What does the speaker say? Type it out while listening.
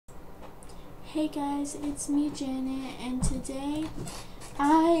Hey guys, it's me Janet, and today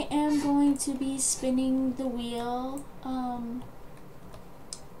I am going to be spinning the wheel,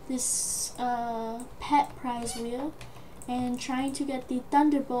 this pet prize wheel, and trying to get the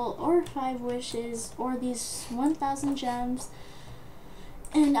Thunderbolt or 5 wishes or these 1,000 gems,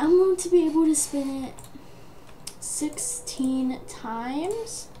 and I'm going to be able to spin it 16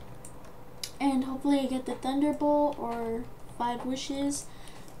 times and hopefully I get the Thunderbolt or 5 wishes,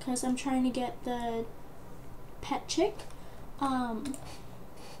 because I'm trying to get the pet chick. Oh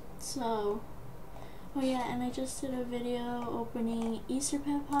yeah, and I just did a video opening Easter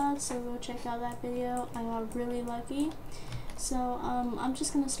pet pods, so go check out that video. I got really lucky. So I'm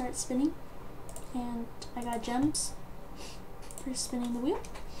just gonna start spinning, and I got gems for spinning the wheel.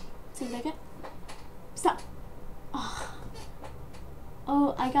 See what I get. Stop.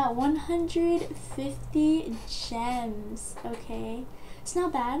 Oh, I got 150 gems. Okay. It's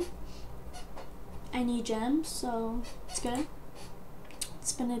not bad. I need gems, so it's good.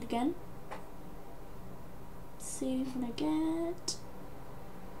 Spin it again. See what I get.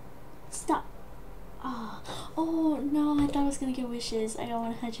 Stop. Oh no, I thought I was gonna get wishes. I got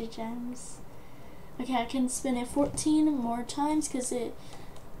 100 gems. Okay, I can spin it 14 more times because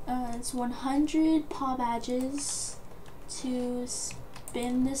it's 100 paw badges to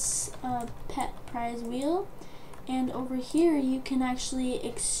spin this pet prize wheel. And over here you can actually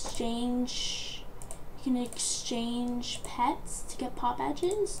exchange pets to get paw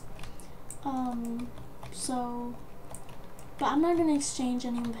badges. But I'm not gonna exchange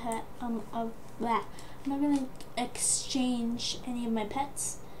any I'm not gonna exchange any of my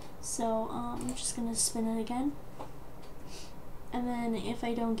pets. So I'm just gonna spin it again. And then if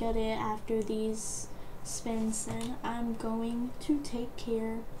I don't get it after these spins, then I'm going to take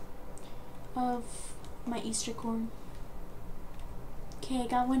care of my Easter corn. Okay, I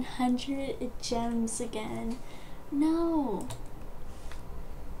got 100 gems again. No.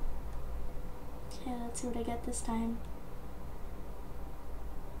 Okay, let's see what I get this time.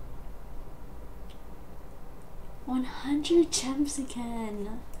 100 gems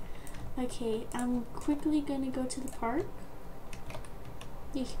again. Okay, I'm quickly gonna go to the park.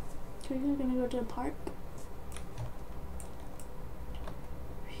 Quickly gonna go to the park.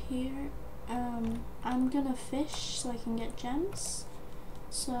 Here. I'm gonna fish so I can get gems.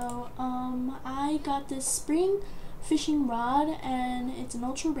 So I got this spring fishing rod, and it's an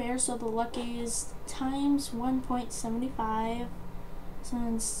ultra rare, so the luck is times 1.75.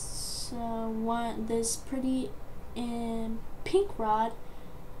 Since this pretty pink rod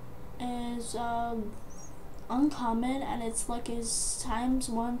is uncommon, and its luck is times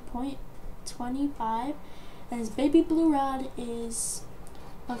 1.25, and this baby blue rod is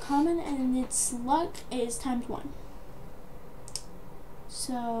common, and its luck is times 1.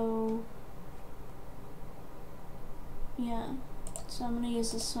 So yeah, so I'm gonna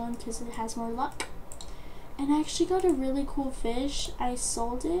use this one because it has more luck. And I actually got a really cool fish. I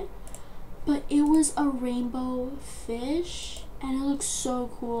sold it, but it was a rainbow fish, and it looks so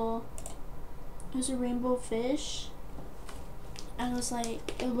cool. It was a rainbow fish, and it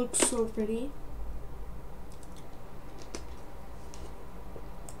looks so pretty.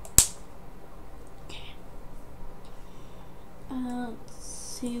 Let's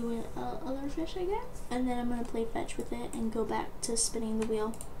see what other fish I get, and then I'm gonna play fetch with it and go back to spinning the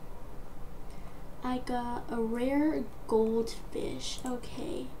wheel. I got a rare goldfish.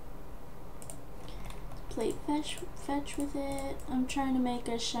 Okay, play fetch with it. I'm trying to make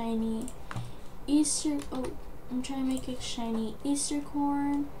a shiny Easter. I'm trying to make a shiny Easter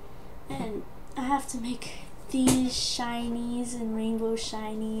corn, and I have to make these shinies and rainbow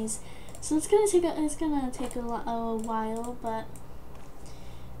shinies. So it's gonna take a while, but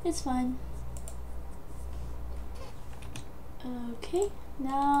it's fine. Okay,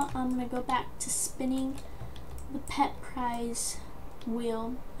 now I'm gonna go back to spinning the pet prize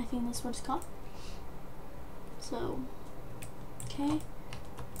wheel. I think that's what it's called. So, okay,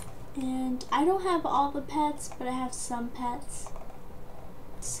 and I don't have all the pets, but I have some pets.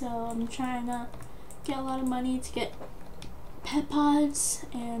 So I'm trying to get a lot of money to get pet pods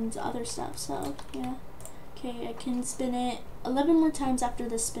and other stuff, so yeah. Okay, I can spin it 11 more times after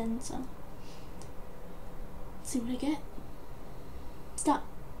this spin, so let's see what I get. Stop.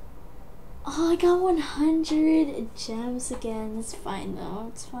 Oh, I got 100 gems again. It's fine though,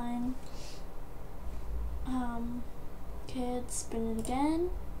 it's fine. Okay, let's spin it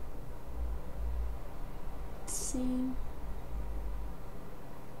again. Let's see.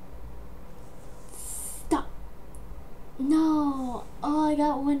 No! Oh, I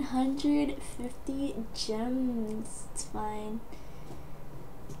got 150 gems. It's fine.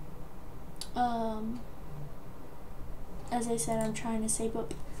 as I said, I'm trying to save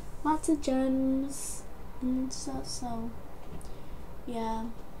up lots of gems and stuff, so yeah.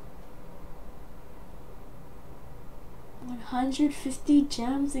 150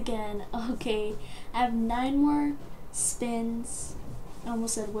 gems again. Okay, I have 9 more spins. I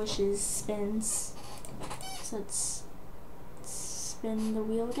almost said wishes, spins. So let's spin the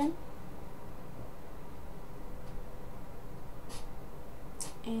wheel again.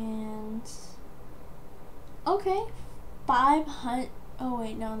 And okay, 500. Oh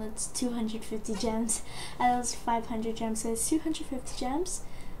wait, no, that's 250 gems. That was 500 gems, so it's 250 gems.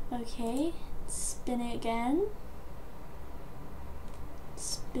 Okay, spin it again.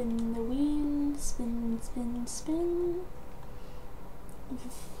 Spin the wheel, spin, spin, spin.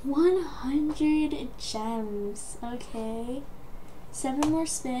 100 gems. Okay, 7 more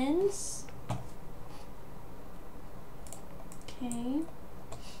spins. Okay.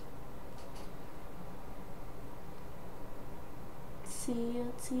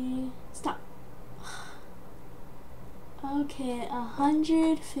 Let's see. Stop. Okay,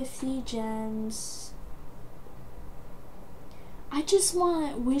 150 gems. I just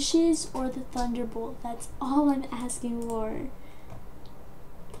want wishes or the thunderbolt. That's all I'm asking for.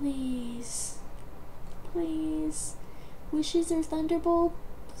 Please. Please. Wishes or thunderbolt?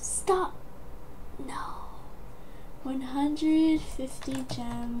 Stop. No. 150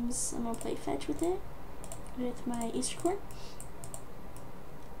 gems. I'm gonna play fetch with it. With my Easter corn.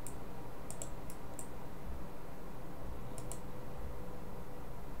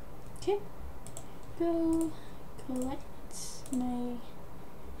 Okay. Go collect my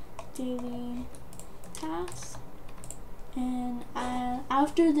daily task, and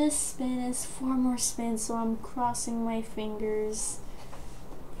after this spin is 4 more spins, so I'm crossing my fingers.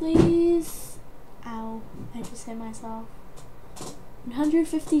 Please. Ow, I just hit myself.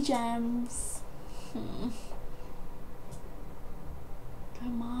 150 gems.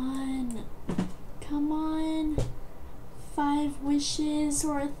 Come on, come on. 5 wishes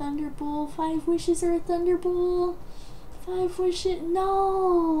or a thunderbolt. 5 wishes or a thunderbolt. 5 wishes.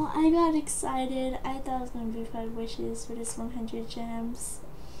 No, I got excited. I thought it was gonna be 5 wishes for this 100 gems.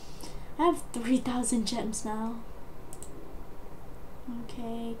 I have 3,000 gems now.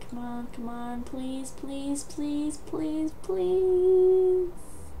 Okay, come on, come on, please, please, please, please, please.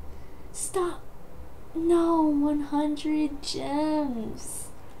 Stop. No, 100 gems.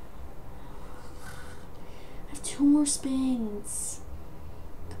 I have 2 more spins.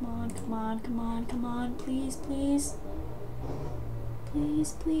 Come on, come on, come on, come on, please, please.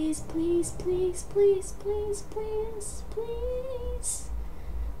 Please, please, please, please, please, please, please, please.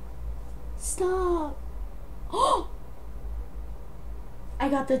 Stop. Oh! I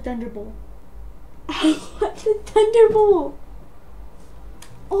got the thunderbolt. I got the thunderbolt.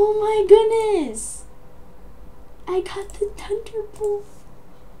 Oh my goodness. I got the thunderbolt.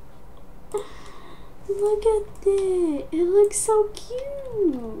 Look at it. It looks so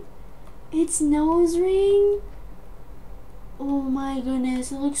cute. Its nose ring. Oh my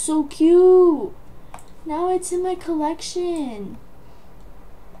goodness. It looks so cute. Now it's in my collection.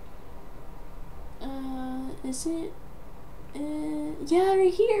 Is it? Yeah,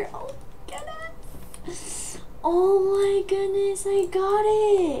 right here. Oh goodness. Oh my goodness, I got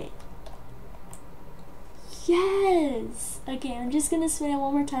it. Yes. Okay, I'm just gonna spin it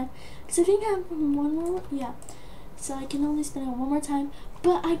one more time, because I think I have one more. Yeah, so I can only spin it one more time,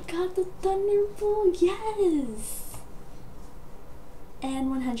 but I got the thunderbolt. Yes. And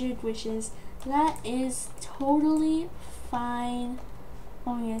 100 wishes. That is totally fine.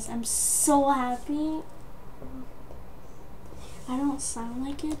 Oh yes, I'm so happy. I don't sound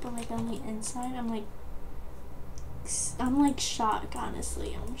like it, but like on the inside, I'm like shocked,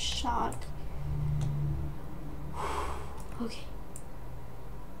 honestly. I'm shocked. Okay.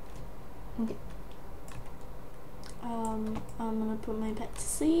 Okay. I'm gonna put my pet to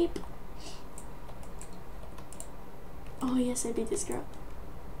sleep. Oh yes, I beat this girl.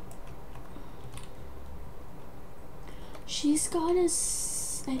 She's got a,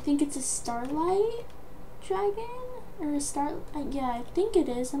 I think it's a starlight dragon? Or a star, yeah, I think it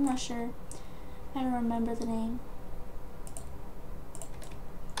is. I'm not sure. I don't remember the name.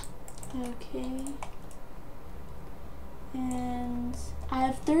 Okay. And I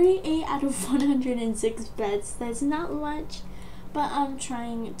have 38 out of 106 bets. That's not much, but I'm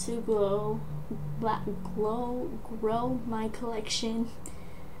trying to grow my collection.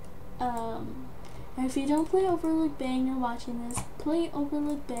 And if you don't play Overlook Bay and you're watching this, play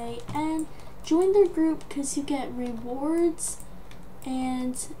Overlook Bay and join their group, because you get rewards.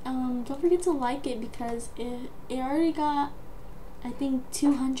 And don't forget to like it, because it already got I think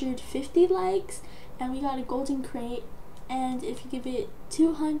 250 likes, and we got a golden crate. And if you give it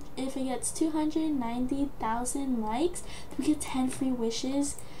 200, if it gets 290,000 likes, we get 10 free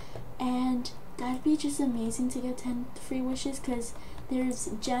wishes, and that'd be just amazing to get 10 free wishes, because there's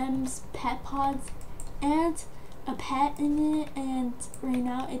gems, pet pods, and a pet in it. And right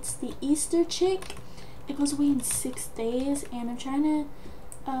now it's the Easter chick. It goes away in 6 days, and I'm trying to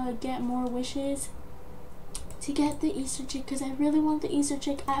get more wishes to get the Easter chick, because I really want the Easter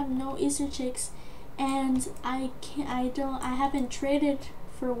chick. I have no Easter chicks, and I haven't traded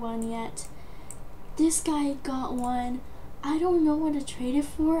for one yet. This guy got one. I don't know what to trade it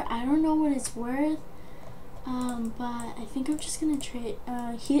for. I don't know what it's worth. But I think I'm just gonna trade.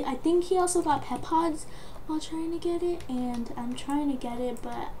 I think he also got pet pods while trying to get it, and I'm trying to get it,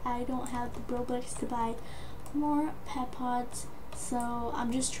 but I don't have the Robux to buy more pet pods. So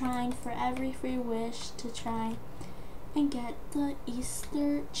I'm just trying for every free wish to try and get the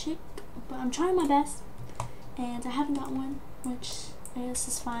Easter chick. But I'm trying my best, and I haven't got one, which I guess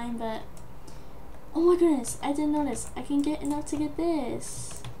is fine. But oh my goodness, I didn't notice. I can get enough to get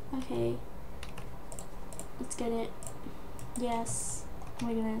this. Okay, let's get it. Yes. Oh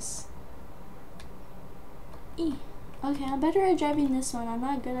my goodness. Okay, I'm better at driving this one. I'm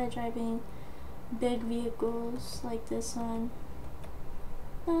not good at driving big vehicles like this one.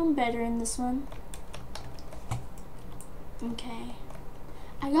 I'm better in this one. Okay,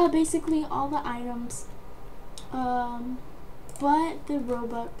 I got basically all the items, but the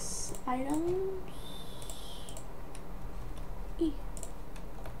Robux items.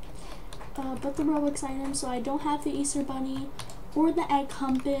 But the Robux items, so I don't have the Easter bunny or the egg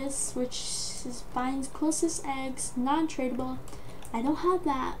compass, which is finds closest eggs, non-tradable. I don't have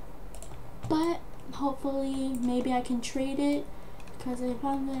that, but hopefully maybe I can trade it, because I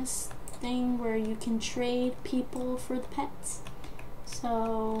found this thing where you can trade people for the pets.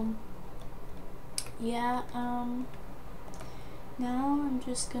 So yeah, now I'm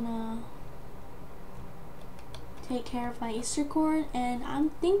just gonna take care of my Easter corn, and I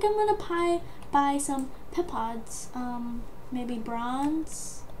think I'm gonna buy some pet pods, maybe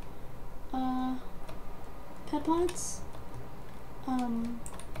bronze pet pods.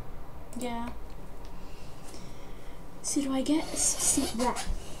 Yeah. See, do I get that?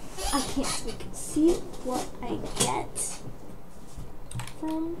 I can't speak. See what I get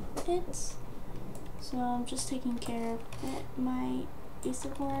from it. So I'm just taking care of it, my Easter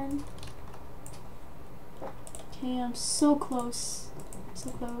corn. Okay, I'm so close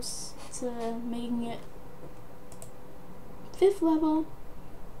to making it 5th level.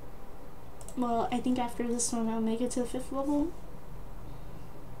 Well, I think after this one I'll make it to the 5th level.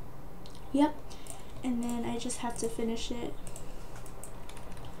 Yep. And then I just have to finish it.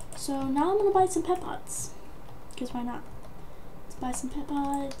 So now I'm gonna buy some pet pods, because why not? Let's buy some pet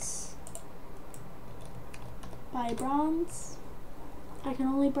pods. Buy bronze. I can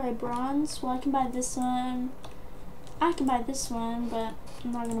only buy bronze. Well, I can buy this one. I can buy this one, but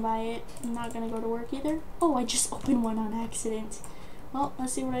I'm not gonna buy it. I'm not gonna go to work either. Oh, I just opened one on accident. Well,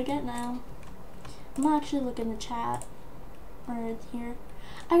 let's see what I get now. I'm gonna actually look in the chat right here.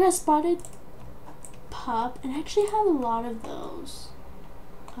 I got spotted pup, and I actually have a lot of those.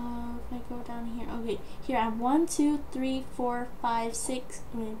 If I go down here, okay, here I have 1, 2, 3, 4, 5, 6.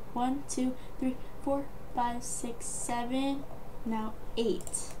 Wait, 1, 2, 3, 4, 5, 6, 7. Now 8.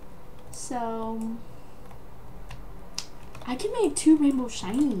 So I can make 2 rainbow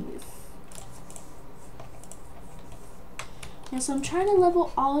shinies. Yeah, so I'm trying to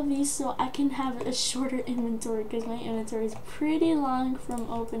level all of these so I can have a shorter inventory, because my inventory is pretty long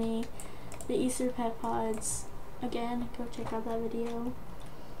from opening the Easter pet pods. Again, go check out that video.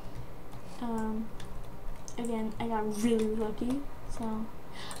 Again, I got really lucky, so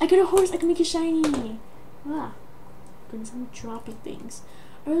I got a horse. I can make it shiny. Ah, goodness, I'm dropping things.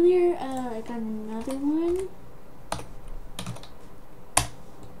 Earlier, I got another one.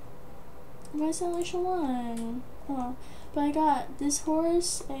 Why is that only show one? Oh, but I got this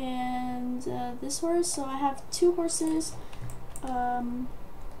horse and this horse, so I have 2 horses.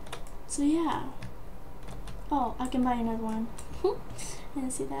 So yeah. Oh, I can buy another one. I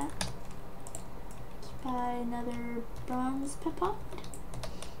didn't see that. Let's buy another bronze pet pod.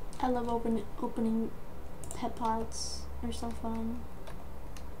 I love opening pet pods. They're so fun.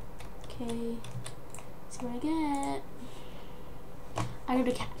 Okay, let's see what I get. I got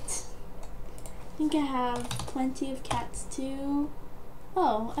a cat. I think I have plenty of cats too.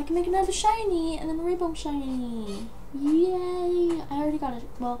 Oh, I can make another shiny and then a rainbow shiny. Yay! I already got it.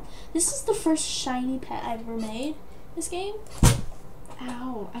 Well, this is the first shiny pet I've ever made this game.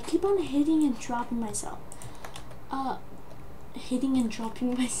 Ow, I keep on hitting and dropping myself. hitting and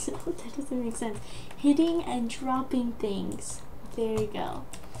dropping myself. That doesn't make sense. Hitting and dropping things. There you go.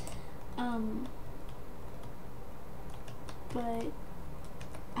 But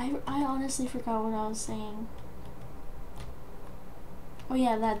I honestly forgot what I was saying. Oh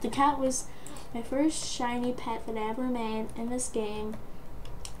yeah, that the cat was my first shiny pet that I ever made in this game,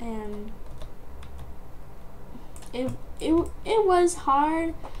 and it was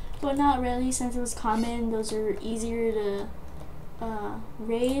hard, but not really, since it was common. Those are easier to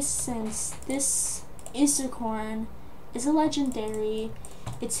raise, since this Easter corn is a legendary.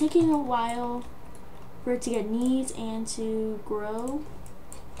 It's taking a while for it to get needs and to grow.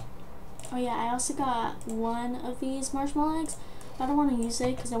 Oh yeah, I also got one of these marshmallow eggs. I don't want to use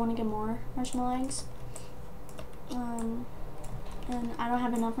it because I want to get more marshmallow eggs. And I don't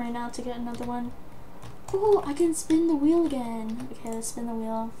have enough right now to get another one. Oh, I can spin the wheel again. Okay, let's spin the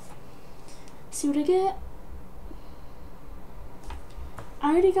wheel. See what I get?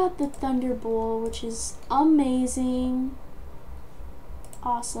 I already got the Thunderbolt, which is amazing.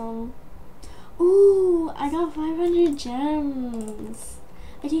 Awesome. Ooh, I got 500 gems.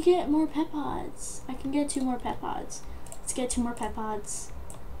 I can get more pet pods. I can get 2 more pet pods. Let's get 2 more pet pods.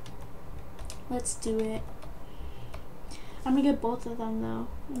 Let's do it. I'm gonna get both of them though.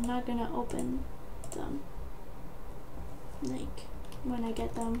 I'm not gonna open them like when I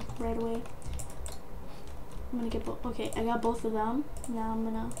get them right away. I'm gonna get both. Okay, I got both of them. Now I'm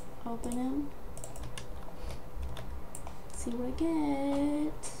gonna open them. See what I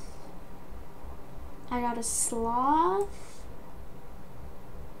get. I got a sloth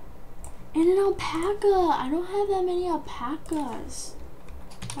and an alpaca. I don't have that many alpacas.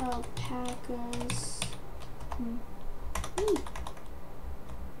 Alpacas.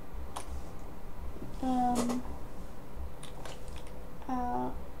 Alpaca.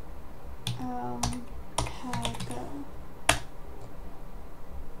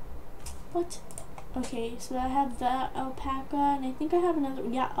 What? Okay, so I have that alpaca, and I think I have another.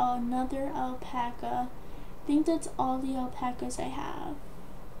 Yeah, another alpaca. I think that's all the alpacas I have.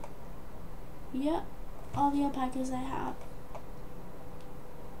 Yep, all the alpacas I have.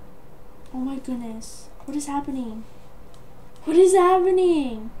 Oh my goodness. What is happening? What is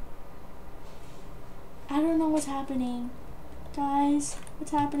happening? I don't know what's happening. Guys,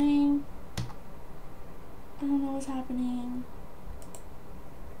 what's happening? I don't know what's happening.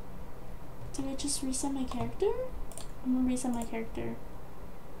 Did I just reset my character? I'm gonna reset my character.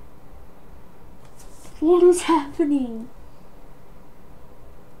 What is happening?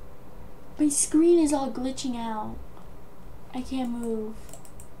 My screen is all glitching out. I can't move.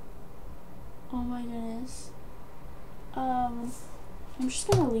 Oh my goodness. I'm just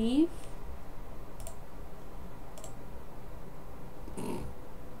gonna leave.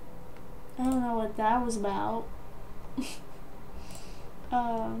 I don't know what that was about.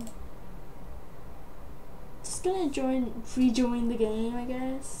 Just gonna rejoin the game, I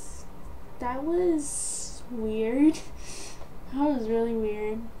guess. That was weird. That was really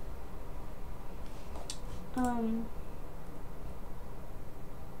weird.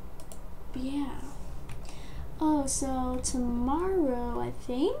 But yeah. Oh, so tomorrow, I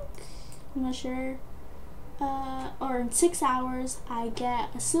think, I'm not sure, or in 6 hours, I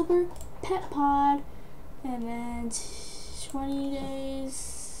get a silver pet pod, and then 20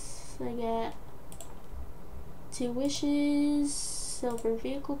 days, I get 2 wishes, silver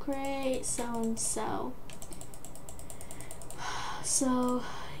vehicle crate, so and so. So,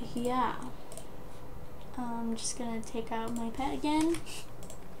 yeah. I'm just gonna take out my pet again.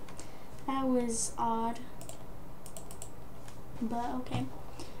 That was odd. But okay.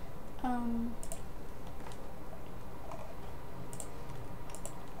 I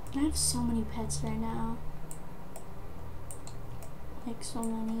have so many pets right now. Like so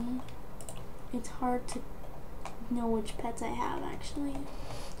many. It's hard to know which pets I have actually.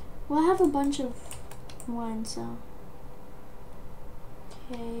 Well, I have a bunch of ones, so.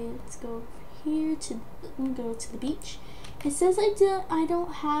 Okay, let's go here to go to the beach. It says I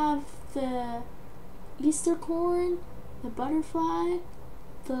don't have the Easter corn, the butterfly,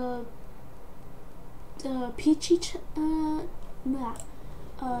 the peachy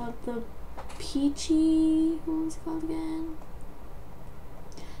the peachy, what was it called again?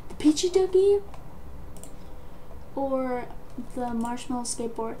 The peachy ducky, or the marshmallow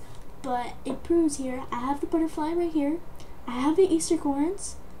skateboard. But it proves here I have the butterfly right here. I have the Easter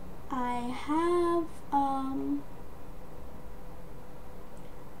corns. I have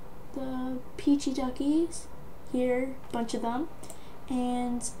the peachy duckies here, bunch of them,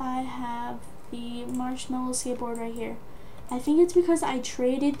 and I have the marshmallow skateboard right here. I think it's because I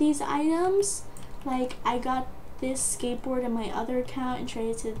traded these items. Like I got this skateboard in my other account and trade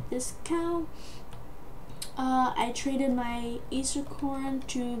it to this account. I traded my Easter corn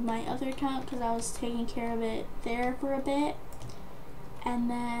to my other account because I was taking care of it there for a bit. And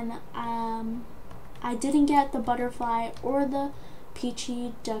then I didn't get the butterfly or the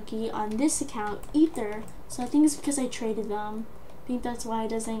peachy ducky on this account either. So I think it's because I traded them. I think that's why it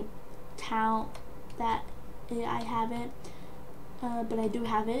doesn't count that I have it. But I do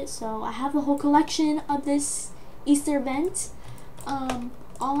have it. So I have the whole collection of this Easter event.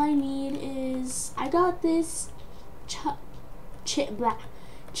 All I need is, I got this chick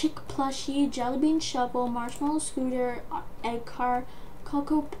plushie, jelly bean shovel, marshmallow scooter, egg car,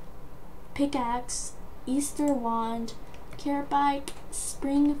 cocoa pickaxe, Easter wand, carrot bike,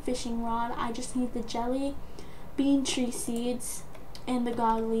 spring fishing rod. I just need the jelly bean tree seeds and the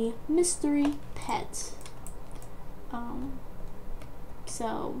goggly mystery pet.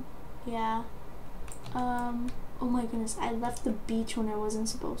 So yeah. Oh my goodness, I left the beach when I wasn't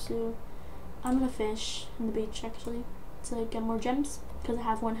supposed to. I'm gonna fish on the beach actually to get more gems because I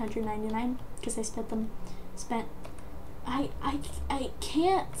have 199 because I spent I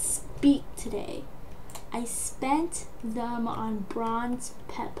can't speak today. I spent them on bronze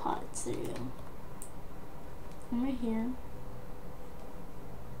pet pots. There you go. I'm right here.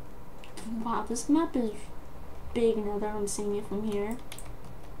 Wow, this map is big now that I'm seeing it from here.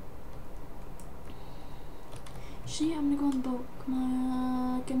 Shit, I'm gonna go on the boat. Come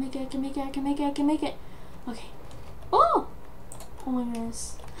on, I can make it, I can make it, I can make it, I can make it. Okay. Oh! Oh my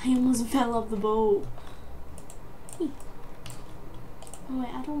goodness. I almost fell off the boat. Oh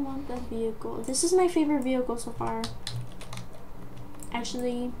wait, I don't want that vehicle. This is my favorite vehicle so far.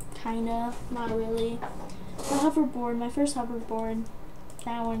 Actually, kinda, not really. The hoverboard, my first hoverboard.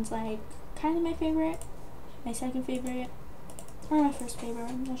 That one's like kinda my favorite. My second favorite. Or my first favorite,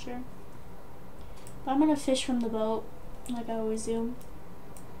 I'm not sure. But I'm gonna fish from the boat, like I always do.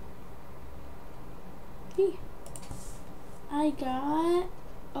 Hey. I got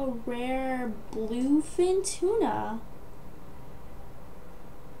a rare bluefin tuna.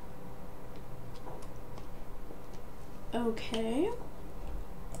 Okay.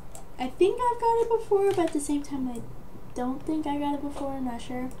 I think I've got it before, but at the same time I don't think I got it before, I'm not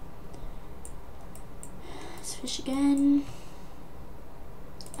sure. Let's fish again.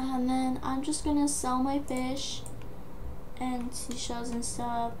 And then I'm just gonna sell my fish and seashells and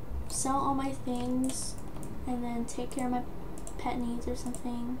stuff, sell all my things, and then take care of my pet needs or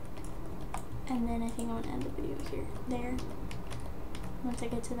something. And then I think I'm gonna end the video there. Once I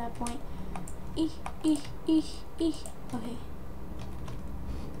get to that point. Okay.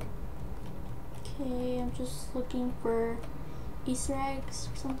 Okay, I'm just looking for Easter eggs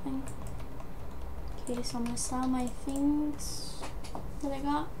or something. Okay, so I'm gonna sell my things that I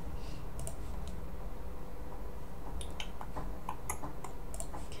got.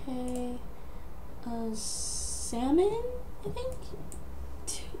 Okay, salmon, I think.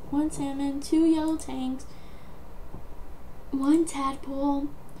 One salmon, 2 yellow tanks, 1 tadpole,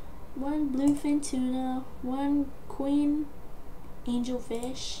 1 bluefin tuna, 1 queen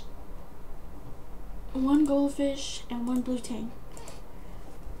angelfish, 1 goldfish, and 1 blue tang.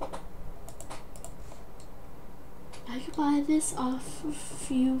 I could buy this off of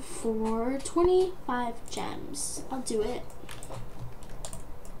you for 25 gems. I'll do it.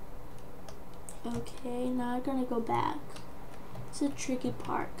 Okay, now I'm gonna go back. It's a tricky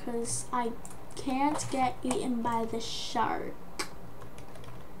part because I can't get eaten by the shark.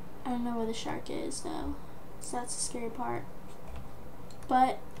 I don't know where the shark is though, so that's the scary part.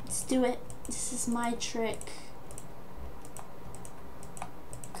 But let's do it. This is my trick.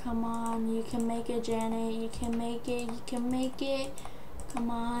 Come on, you can make it, Janet. You can make it. You can make it.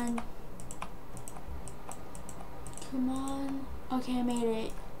 Come on. Come on. Okay, I made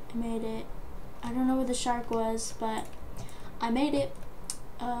it. I made it. I don't know where the shark was, but I made it.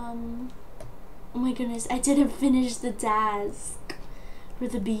 Oh my goodness, I didn't finish the task for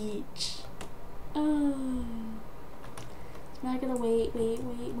the beach. Oh. Now I gotta wait.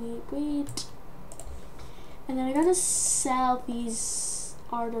 And then I gotta sell these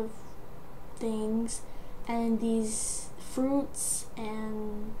art of things and these fruits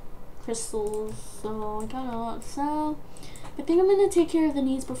and crystals. So I got a lot to sell. I think I'm gonna take care of the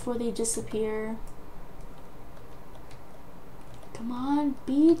needs before they disappear. Come on,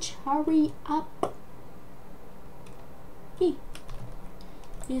 beach, hurry up. Hey.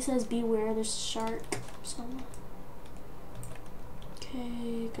 It says beware, there's a shark. So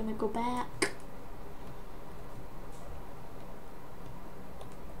okay, gonna go back.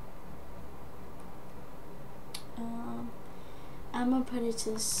 I'm gonna put it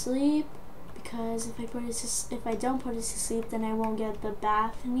to sleep because if I don't put it to sleep, then I won't get the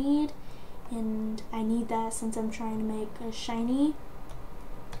bath need, and I need that since I'm trying to make a shiny.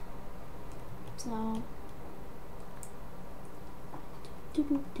 So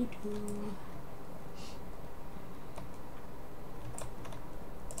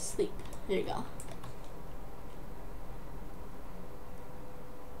sleep. There you go.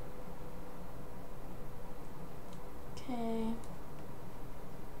 Okay.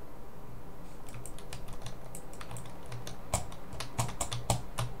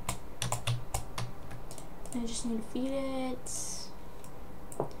 I just need to feed it.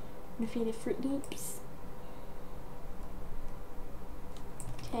 I'm gonna feed it Fruit Loops.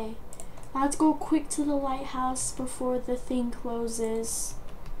 Okay. Let's go quick to the lighthouse before the thing closes.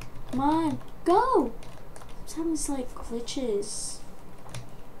 Come on, go! Sounds like glitches.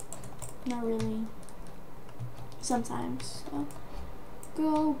 Not really. Sometimes. So.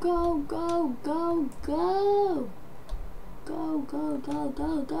 Go, go, go, go, go! Go, go, go,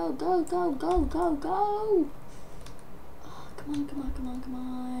 go, go, go, go, go, go, go! Oh, come on, come on, come on, come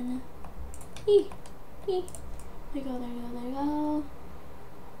on. There you go, there you go, there you go.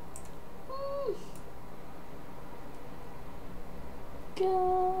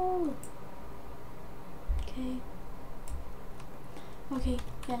 Go! Okay. Okay,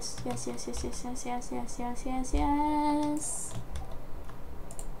 yes, yes, yes, yes, yes, yes, yes, yes, yes, yes, yes.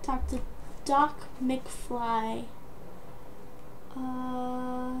 Talk to Doc McFly.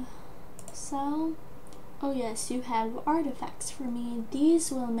 So, oh yes, you have artifacts for me.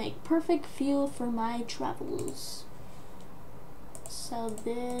 These will make perfect fuel for my travels. So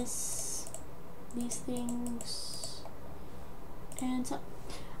these things, and so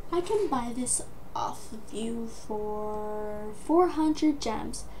I can buy this off of you for 400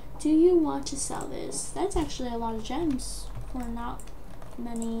 gems. Do you want to sell this? That's actually a lot of gems for not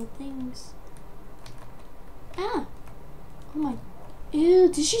many things. Ah! Oh my, ew,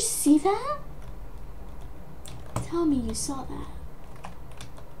 did you see that? Tell me you saw that.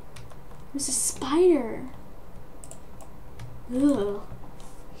 It was a spider. Ugh.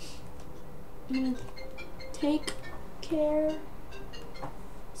 I'm gonna take care.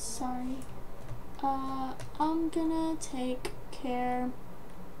 Sorry. I'm gonna take care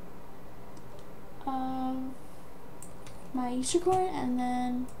of my unicorn and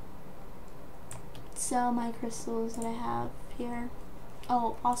then sell my crystals that I have here.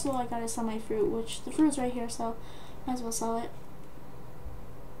 Oh, also I gotta sell my fruit, which the fruit's right here, so might as well sell it.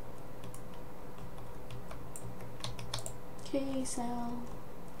 Okay, so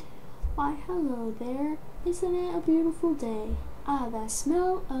why hello there. Isn't it a beautiful day? Ah, that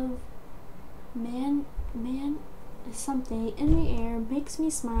smell of man something in the air makes me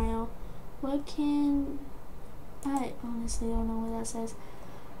smile. What can I honestly don't know what that says.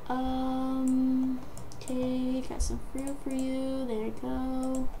 Okay, got some fruit for you. There you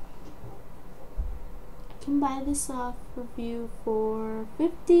go. I can buy this off of you for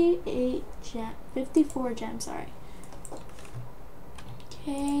 54 gems, sorry.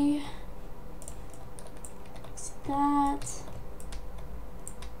 Okay. Fix that.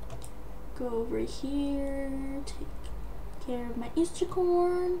 Go over here, take care of my Easter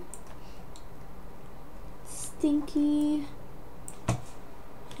corn. Stinky.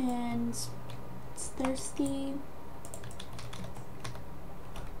 And it's thirsty.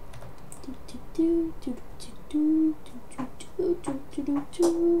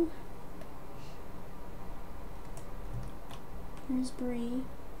 Here's Bree.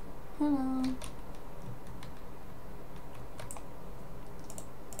 Hello.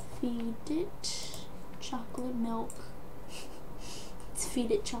 Feed it chocolate milk. Let's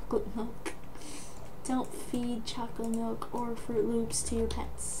feed it chocolate milk. Don't feed chocolate milk or Fruit Loops to your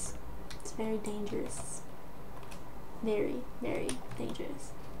pets. It's very dangerous. Very, very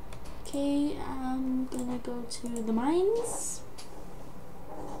dangerous. Okay, I'm gonna go to the mines.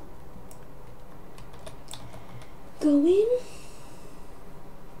 Go in.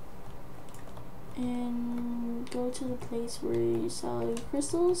 And go to the place where you sell your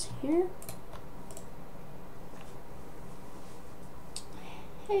crystals. Here.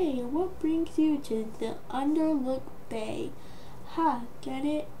 Hey, what brings you to the Overlook Bay? Ha, get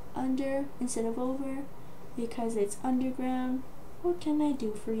it? Under instead of over? Because it's underground. What can I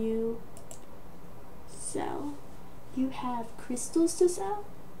do for you? Sell. You have crystals to sell?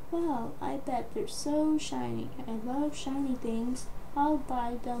 Well, I bet they're so shiny. I love shiny things. I'll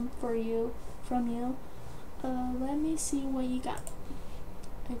buy them for you, from you. Let me see what you got.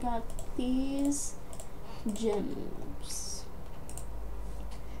 I got these gems.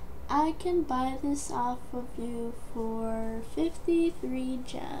 I can buy this off of you for 53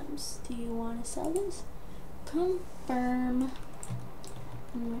 gems. Do you want to sell this? Confirm.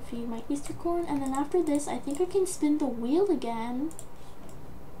 I'm gonna feed my Easter corn, and then after this, I think I can spin the wheel again.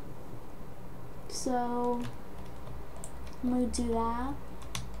 So I'm gonna do that.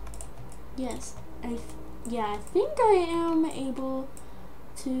 Yes, I think I am able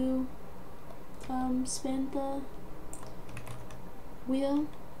to spin the wheel.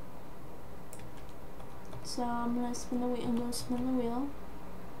 So I'm gonna spin the wheel. I'm gonna spin the wheel.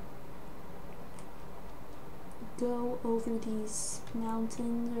 Go over these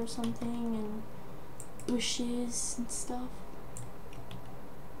mountains or something and bushes and stuff.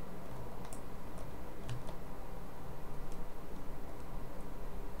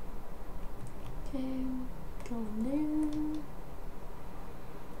 Okay, going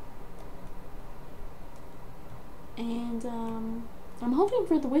there. And I'm hoping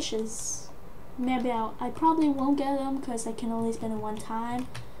for the wishes. Maybe I probably won't get them because I can only spin it one time.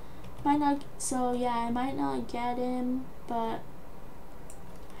 Might not. So yeah, I might not get him, but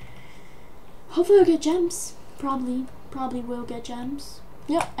hopefully I'll get gems. Probably will get gems.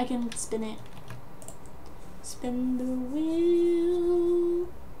 Yep, I can spin it. Spin the wheel.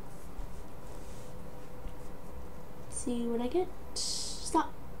 See what I get.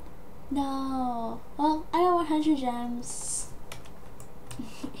 Stop. No. Well, I got 100 gems.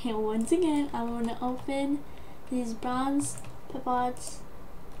 And once again, I'm gonna open these bronze pots,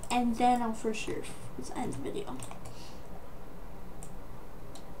 and then I'll for sure end the video.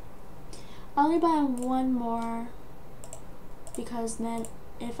 I'll only buy one more because then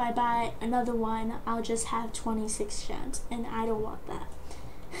if I buy another one, I'll just have 26 gems, and I don't want that.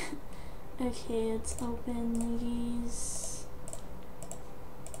 Okay, let's open these.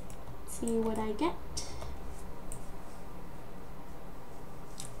 See what I get.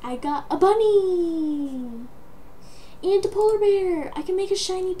 I got a bunny! And a polar bear! I can make a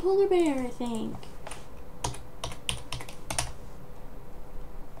shiny polar bear, I think.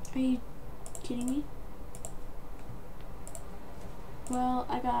 Are you kidding me? Well,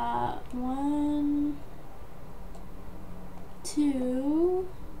 I got 1, 2.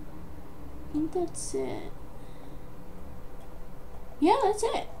 I think that's it. Yeah, that's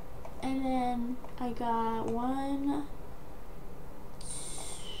it. And then I got 1,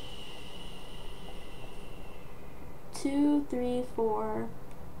 2, 3, 4.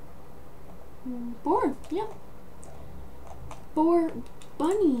 4. Yep. 4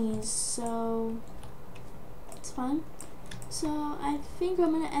 bunnies. So it's fun. So I think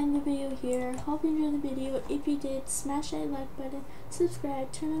I'm gonna end the video here. Hope you enjoyed the video. If you did, smash that like button,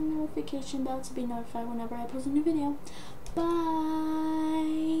 subscribe, turn on the notification bell to be notified whenever I post a new video.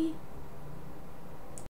 Bye.